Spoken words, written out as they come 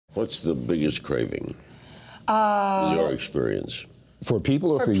What's the biggest craving in your experience? For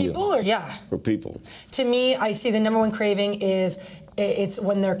people or for you? For people, or yeah. For people. To me, I see the number one craving is it's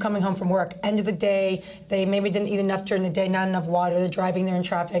when they're coming home from work. End of the day, they maybe didn't eat enough during the day, not enough water. They're driving, they're in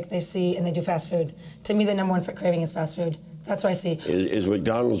traffic, they see, and they do fast food. To me, the number one craving is fast food. That's what I see. Is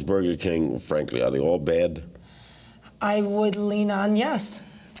McDonald's, Burger King, frankly, are they all bad? I would lean on yes.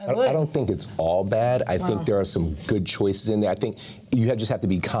 I don't think it's all bad. I think there are some good choices in there. I think you just have to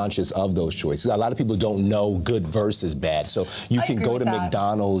be conscious of those choices. A lot of people don't know good versus bad. So you can go to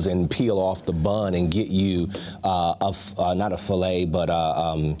McDonald's and peel off the bun and get you not a filet, but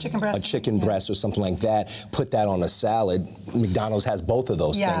a chicken breast or something like that. Put that on a salad. McDonald's has both of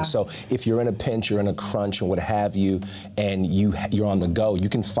those things. So if you're in a pinch, you're in a crunch, or what have you, and you're on the go, you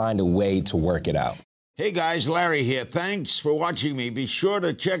can find a way to work it out. Hey guys, Larry here. Thanks for watching me. Be sure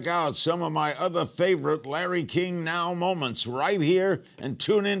to check out some of my other favorite Larry King Now moments right here, and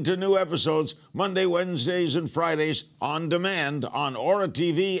tune in to new episodes Monday, Wednesdays, and Fridays on demand on Aura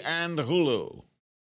TV and Hulu.